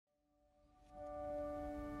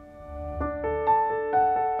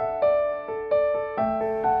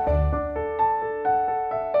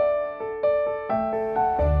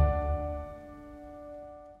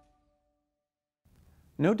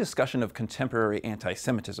No discussion of contemporary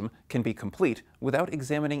anti-Semitism can be complete without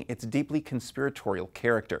examining its deeply conspiratorial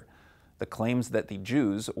character. The claims that the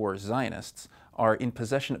Jews, or Zionists, are in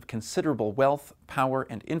possession of considerable wealth, power,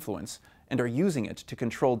 and influence, and are using it to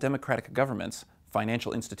control democratic governments,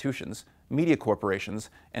 financial institutions, media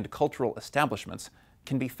corporations, and cultural establishments,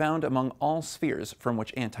 can be found among all spheres from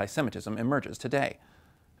which anti-Semitism emerges today.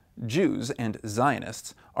 Jews and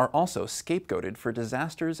Zionists are also scapegoated for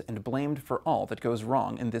disasters and blamed for all that goes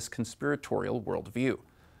wrong in this conspiratorial worldview.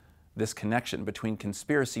 This connection between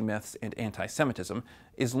conspiracy myths and anti-Semitism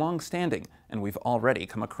is long-standing, and we've already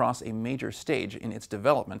come across a major stage in its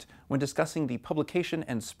development when discussing the publication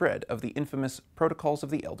and spread of the infamous Protocols of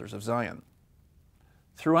the Elders of Zion.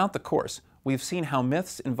 Throughout the course, we've seen how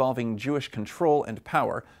myths involving Jewish control and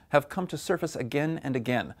power have come to surface again and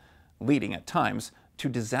again, leading at times to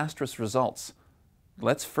disastrous results.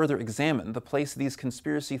 Let's further examine the place these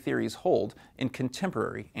conspiracy theories hold in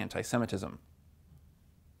contemporary anti-Semitism.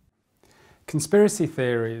 Conspiracy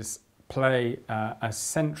theories play a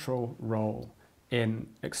central role in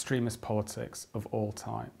extremist politics of all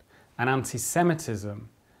type, and anti-Semitism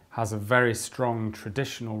has a very strong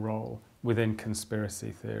traditional role within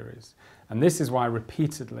conspiracy theories. And this is why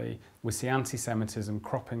repeatedly we see anti-Semitism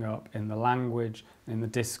cropping up in the language, in the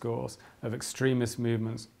discourse of extremist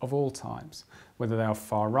movements of all types, whether they are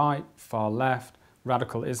far right, far left,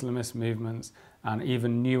 radical Islamist movements, and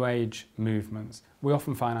even New Age movements. We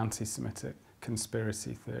often find anti-Semitic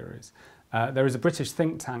conspiracy theories. There is a British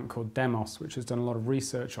think tank called Demos, which has done a lot of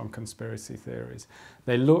research on conspiracy theories.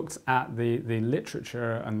 They looked at the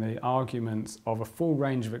literature and the arguments of a full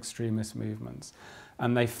range of extremist movements,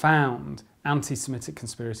 and they found anti-Semitic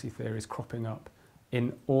conspiracy theories cropping up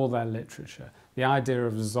in all their literature. The idea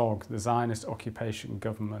of Zog, the Zionist occupation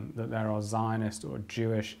government, that there are Zionist or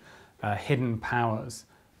Jewish hidden powers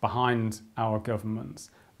behind our governments,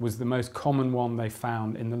 was the most common one they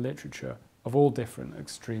found in the literature of all different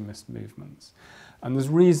extremist movements. And there's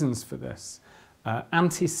reasons for this.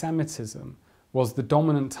 Anti-Semitism was the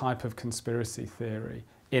dominant type of conspiracy theory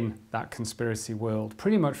in that conspiracy world,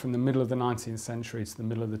 pretty much from the middle of the 19th century to the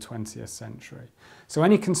middle of the 20th century. So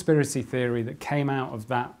any conspiracy theory that came out of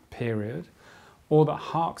that period, or that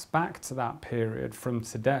harks back to that period from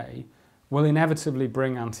today, will inevitably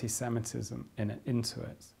bring anti-Semitism into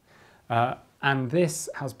it. And this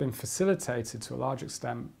has been facilitated to a large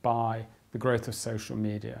extent by the growth of social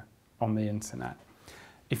media on the internet.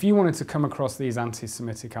 If you wanted to come across these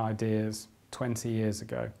anti-Semitic ideas 20 years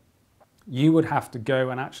ago, you would have to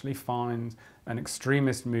go and actually find an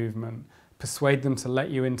extremist movement, persuade them to let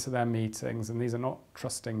you into their meetings, and these are not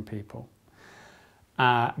trusting people.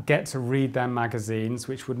 Get to read their magazines,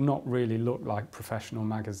 which would not really look like professional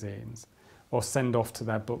magazines, or send off to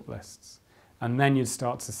their book lists. And then you'd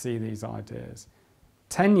start to see these ideas.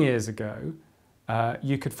 10 years ago,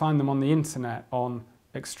 you could find them on the internet on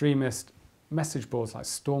extremist message boards like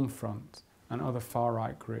Stormfront and other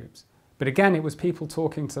far-right groups. But again, it was people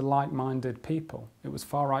talking to like-minded people. It was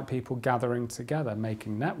far-right people gathering together,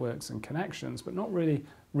 making networks and connections, but not really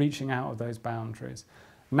reaching out of those boundaries.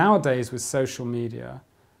 Nowadays, with social media,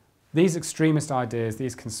 these extremist ideas,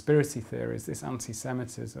 these conspiracy theories, this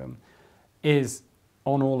anti-Semitism is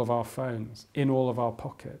on all of our phones, in all of our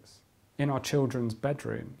pockets, in our children's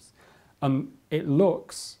bedrooms. And it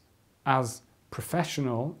looks as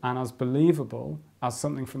professional and as believable as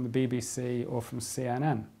something from the BBC or from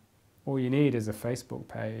CNN. All you need is a Facebook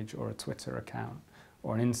page or a Twitter account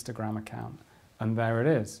or an Instagram account, and there it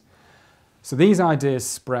is. So these ideas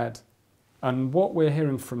spread, and what we're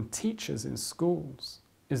hearing from teachers in schools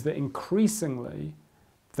is that increasingly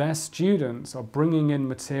their students are bringing in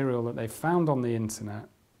material that they found on the internet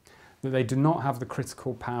that they do not have the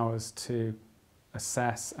critical powers to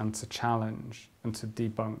assess and to challenge and to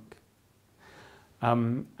debunk.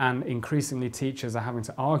 And increasingly teachers are having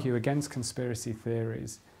to argue against conspiracy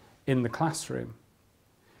theories in the classroom.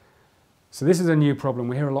 So this is a new problem.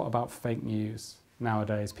 We hear a lot about fake news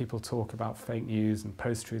nowadays. People talk about fake news and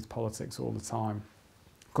post-truth politics all the time.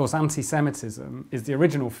 Of course, anti-Semitism is the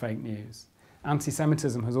original fake news.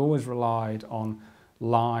 Anti-Semitism has always relied on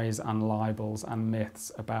lies and libels and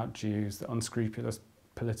myths about Jews that unscrupulous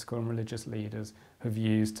political and religious leaders have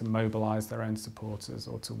used to mobilise their own supporters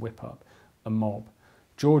or to whip up a mob.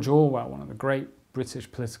 George Orwell, one of the great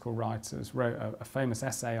British political writers, wrote a famous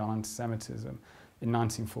essay on anti-Semitism in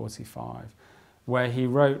 1945, where he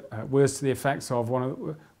wrote words to the effects of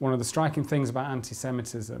one of the striking things about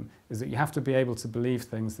anti-Semitism is that you have to be able to believe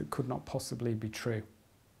things that could not possibly be true.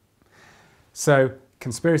 So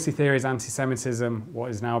conspiracy theories, anti-Semitism,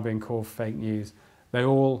 what is now being called fake news, They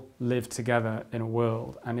all live together in a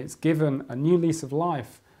world, and it's given a new lease of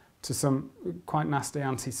life to some quite nasty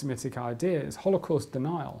anti-Semitic ideas. Holocaust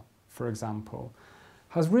denial, for example,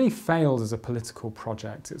 has really failed as a political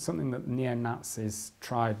project. It's something that neo-Nazis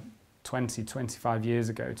tried 20, 25 years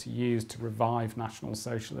ago to use to revive National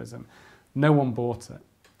Socialism. No one bought it.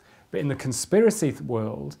 But in the conspiracy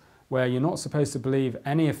world, where you're not supposed to believe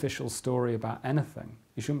any official story about anything,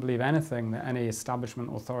 you shouldn't believe anything that any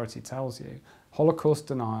establishment authority tells you, Holocaust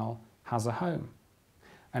denial has a home.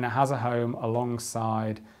 And it has a home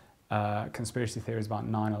alongside conspiracy theories about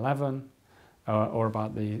 9/11, or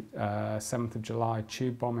about the 7th of July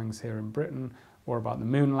tube bombings here in Britain, or about the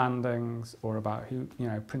moon landings, or about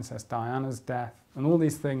Princess Diana's death. And all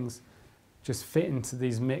these things just fit into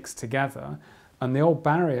these mixed together. And the old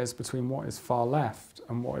barriers between what is far left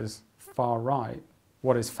and what is far right,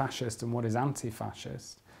 what is fascist and what is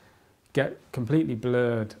anti-fascist, get completely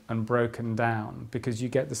blurred and broken down, because you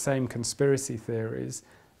get the same conspiracy theories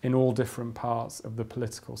in all different parts of the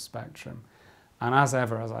political spectrum. And as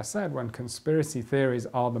ever, as I said, when conspiracy theories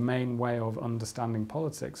are the main way of understanding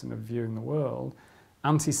politics and of viewing the world,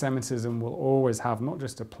 anti-Semitism will always have not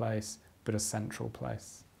just a place, but a central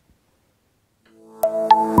place.